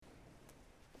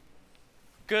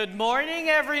Good morning,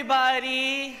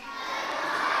 everybody.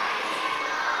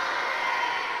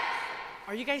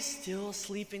 Are you guys still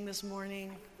sleeping this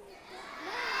morning?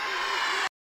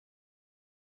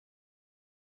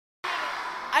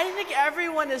 I think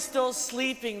everyone is still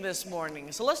sleeping this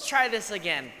morning. So let's try this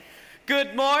again.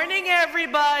 Good morning,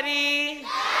 everybody.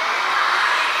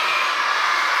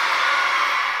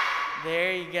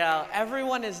 There you go.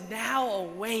 Everyone is now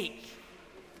awake.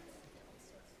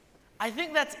 I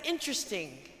think that's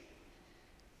interesting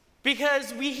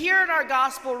because we hear in our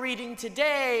gospel reading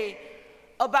today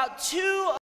about two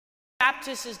of John the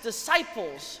Baptist's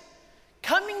disciples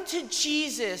coming to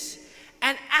Jesus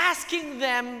and asking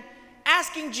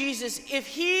Jesus if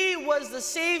he was the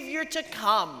Savior to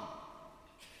come.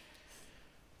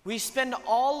 We spend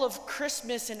all of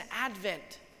Christmas and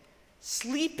Advent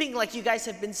sleeping like you guys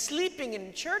have been sleeping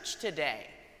in church today,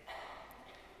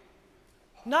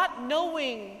 not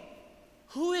knowing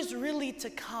who is really to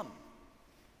come.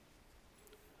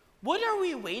 What are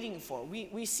we waiting for?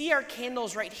 We see our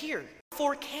candles right here.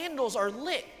 4 candles are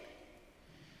lit.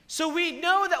 So we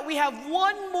know that we have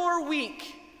one more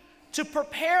week to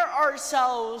prepare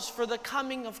ourselves for the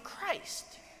coming of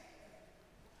Christ.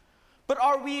 But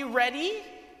are we ready?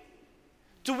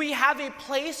 Do we have a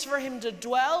place for him to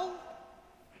dwell?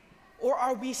 Or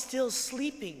are we still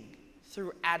sleeping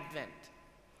through Advent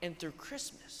and through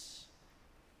Christmas?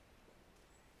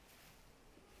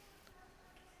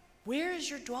 Where is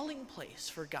your dwelling place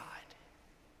for God?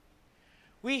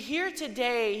 We hear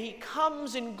today he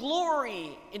comes in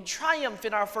glory, in triumph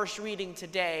in our first reading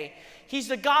today. He's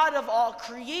the God of all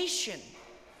creation.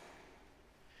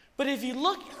 But if you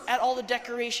look at all the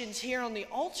decorations here on the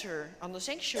altar, on the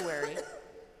sanctuary,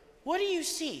 what do you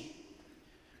see?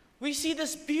 We see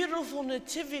this beautiful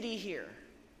nativity here.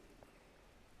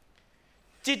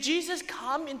 Did Jesus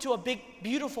come into a big,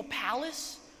 beautiful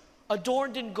palace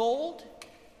adorned in gold?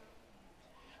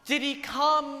 Did he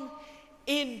come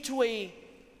into a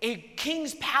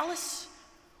king's palace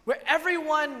where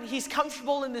he's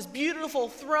comfortable in this beautiful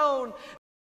throne,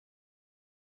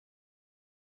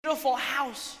 beautiful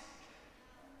house?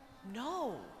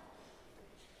 No.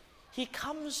 He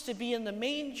comes to be in the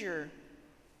manger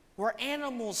where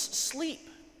animals sleep,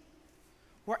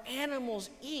 where animals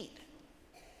eat.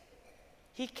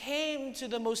 He came to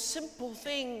the most simple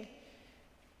thing,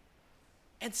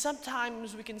 and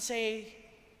sometimes we can say,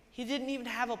 he didn't even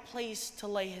have a place to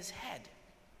lay his head.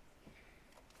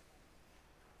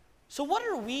 So what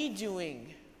are we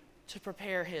doing to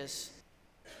prepare his?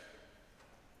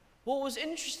 What was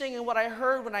interesting and what I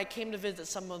heard when I came to visit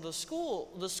some of the school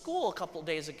a couple of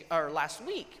days ago, or last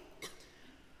week,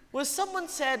 was someone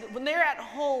said when they're at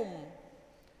home,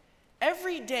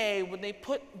 every day when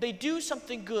they do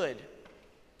something good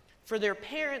for their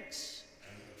parents,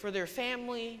 for their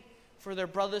family, for their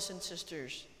brothers and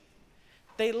sisters,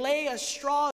 they lay a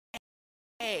straw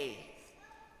hay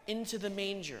into the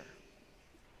manger.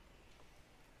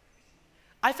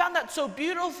 I found that so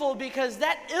beautiful because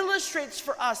that illustrates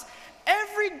for us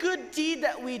every good deed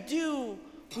that we do,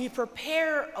 we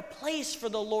prepare a place for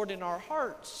the Lord in our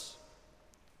hearts.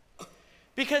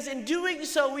 Because in doing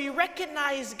so, we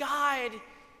recognize God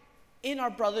in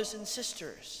our brothers and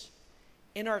sisters,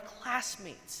 in our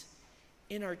classmates,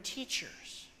 in our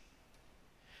teachers.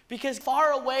 Because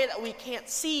far away that we can't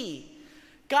see,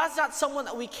 God's not someone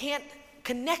that we can't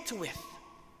connect with.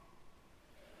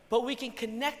 But we can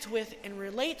connect with and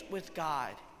relate with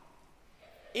God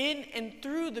in and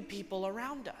through the people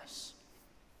around us.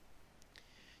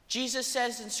 Jesus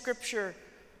says in Scripture,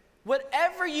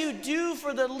 whatever you do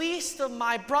for the least of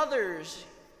my brothers,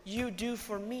 you do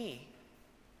for me.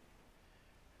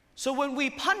 So when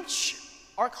we punch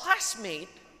our classmate,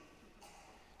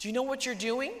 do you know what you're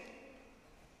doing?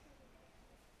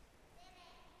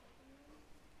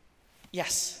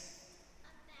 Yes.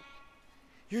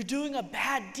 You're doing a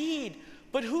bad deed.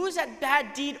 But who is that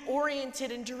bad deed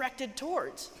oriented and directed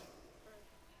towards?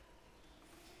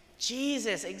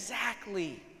 Jesus,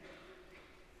 exactly.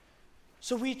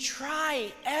 So we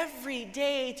try every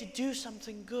day to do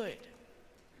something good.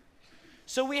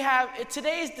 So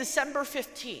today is December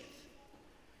 15th.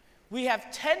 We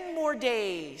have 10 more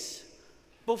days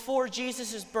before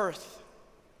Jesus' birth.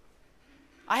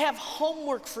 I have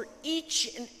homework for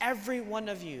each and every one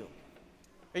of you.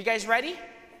 Are you guys ready?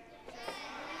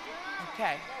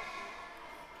 Okay.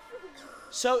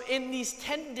 So in these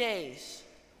 10 days,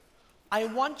 I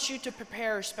want you to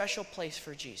prepare a special place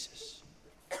for Jesus.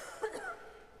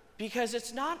 Because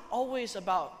it's not always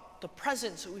about the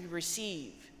presents that we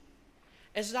receive.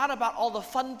 It's not about all the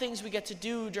fun things we get to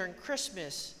do during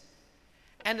Christmas.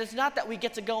 And it's not that we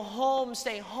get to go home,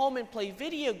 stay home, and play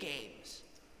video games.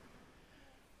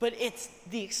 but it's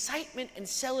the excitement and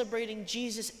celebrating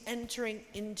Jesus entering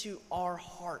into our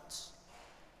hearts.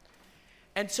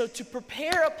 And so to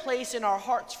prepare a place in our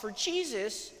hearts for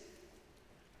Jesus,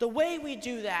 the way we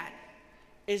do that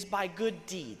is by good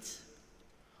deeds.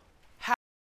 How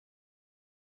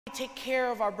we take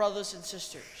care of our brothers and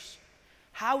sisters,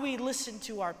 how we listen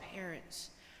to our parents,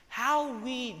 how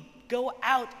we go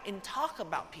out and talk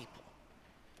about people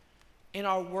in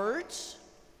our words,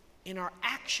 in our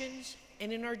actions,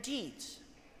 and in our deeds.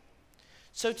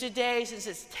 So today, since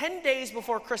it's 10 days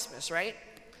before Christmas, right?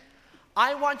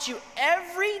 I want you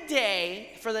every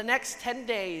day for the next 10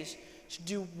 days to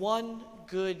do one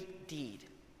good deed.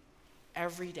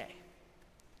 Every day.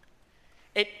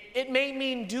 It may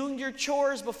mean doing your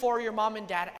chores before your mom and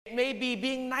dad. It may be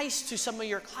being nice to some of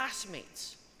your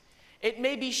classmates. It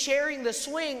may be sharing the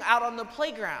swing out on the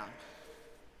playground.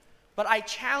 But I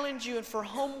challenge you, and for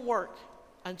homework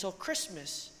until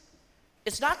Christmas,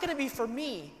 it's not going to be for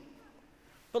me,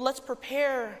 but let's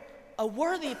prepare a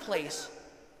worthy place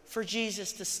for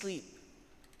Jesus to sleep,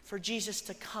 for Jesus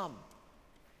to come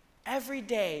every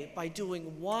day by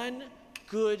doing one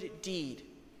good deed.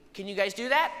 Can you guys do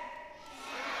that?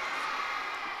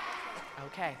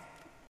 Okay.